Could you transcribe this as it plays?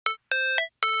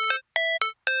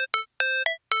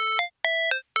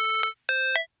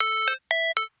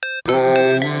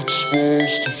it's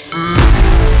supposed to feel.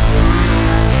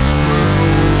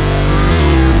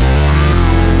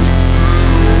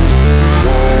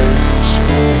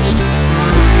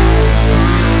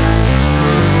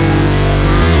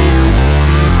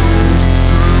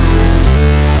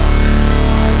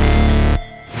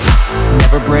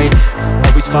 Never break,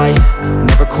 always fight,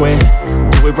 never quit,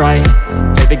 do it right,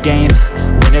 play the game,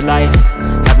 win it life,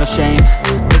 have no shame,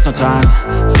 there's no time,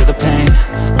 feel the pain,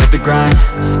 live the grind,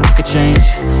 I could change,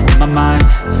 in my mind,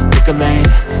 pick a lane,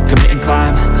 commit and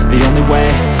climb, the only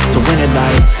way to win it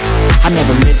life. I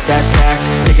never miss, that's fact,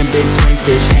 taking big swings,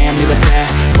 bitch, hand me the bat,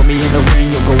 put me in the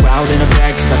ring, you'll go out in a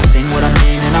bag, cause I sing what I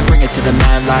mean and I bring it to the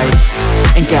mad light.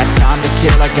 Ain't got time to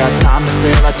kill, I got time to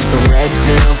feel, I took the red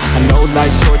pill, I know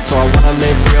life's short so I wanna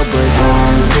live real, but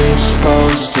how's it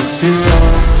supposed to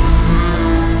feel?